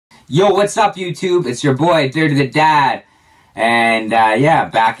Yo, what's up, YouTube? It's your boy, Dirty the Dad. And, yeah,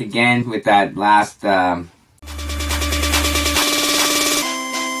 back again with that last,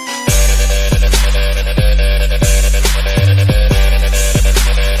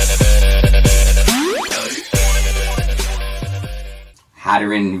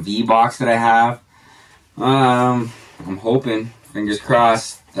 Hatterin V box that I have. I'm hoping, fingers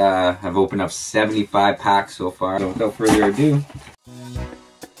crossed, I've opened up 75 packs so far. So without further ado,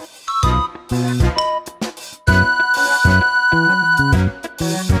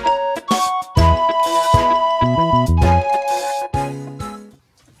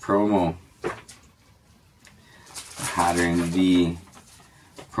 promo. Hatterin V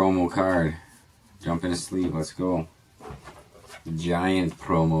promo card. Jump in a sleeve, let's go. Giant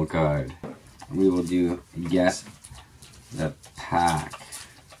promo card. We will do guess the pack.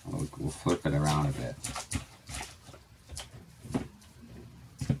 We'll flip it around a bit.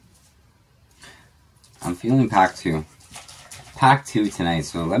 I'm feeling pack 2. Pack 2 tonight,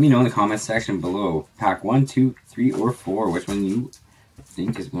 so let me know in the comment section below. Pack 1, 2, 3, or 4. Which one you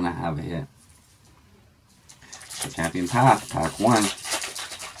think is going to have a hit? So Champion Path, pack 1.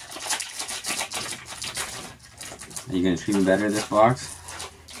 Are you going to treat me better this box?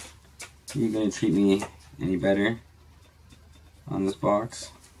 Are you going to treat me any better on this box?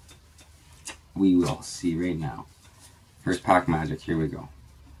 We will see right now. First pack magic, here we go.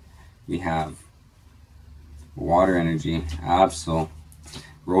 We have Water Energy, Absol,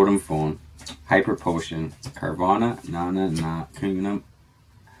 Rotom Phone, Hyper Potion, Carvana, Nana, Kakuna,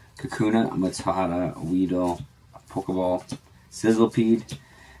 Matata, Weedle, Pokeball, Sizzlepede,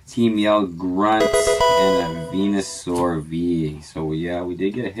 Team Yell, Grunt, and a Venusaur V. So yeah, we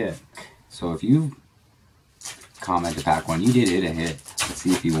did get a hit. So if you commented pack 1, you did hit a hit. Let's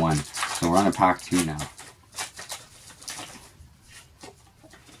see if you won. So we're on a pack 2 now.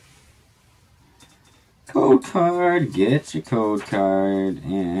 Code card, get your code card,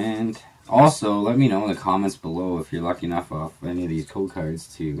 and also let me know in the comments below if you're lucky enough off any of these code cards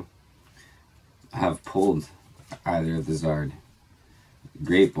to have pulled either of the Zard.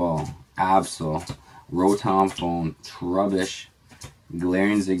 Great Ball, Absol, Rotom Phone, Trubbish,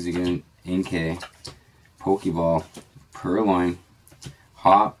 Galarian Zigzagoon, Inkay, Pokeball, Purloin,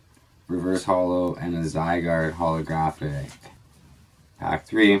 Hop, Reverse Holo, and a Zygarde holographic. Pack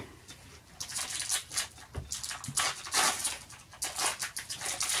 3.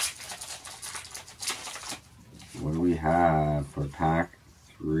 What do we have for pack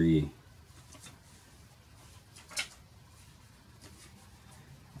 3?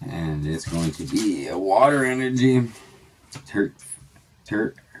 And it's going to be a Water Energy, Turf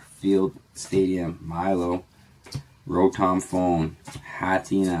Field Stadium, Milo, Rotom Phone,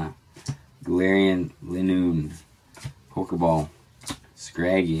 Hatina, Galarian Linoon, Pokeball,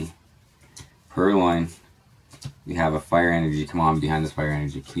 Scraggy, Purloin. We have a Fire Energy. Come on, behind this Fire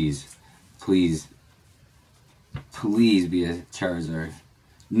Energy, please. Please. Please be a Charizard.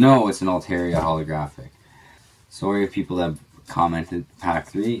 No, it's an Altaria holographic. Sorry if people have commented pack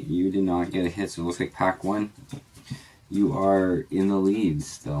 3. You did not get a hit, so it looks like pack 1. You are in the lead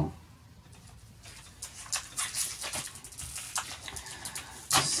still.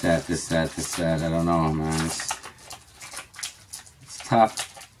 Set. I don't know, man. It's tough.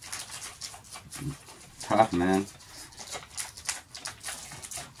 Tough, man.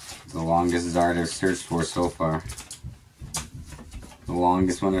 The longest Zard I've searched for so far. The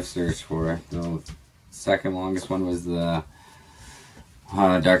longest one I've searched for. The second longest one was the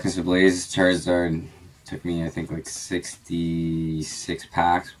Darkness Ablaze Charizard. Took me, I think, like 66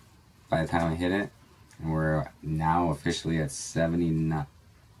 packs by the time I hit it. And we're now officially at 79.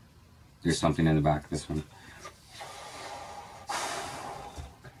 There's something in the back of this one.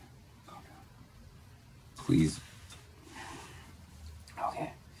 Please.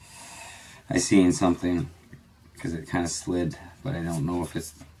 Okay. I seen something because it kind of slid, but I don't know if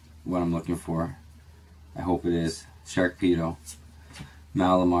it's what I'm looking for. I hope it is. Sharpedo,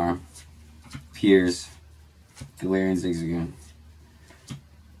 Malamar, Piers, Galarian Zigzagoon,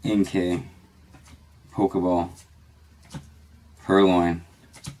 Inkay, Pokeball, Purloin,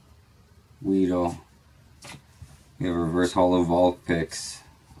 Weedle. We have a Reverse Holo Vulpix.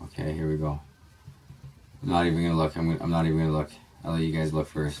 Okay, here we go. I'm not even gonna look. I'm not even gonna look. I'll let you guys look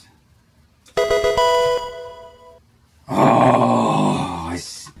first. Oh,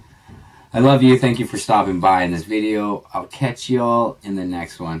 I love you. Thank you for stopping by in this video. I'll catch y'all in the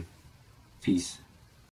next one. Peace.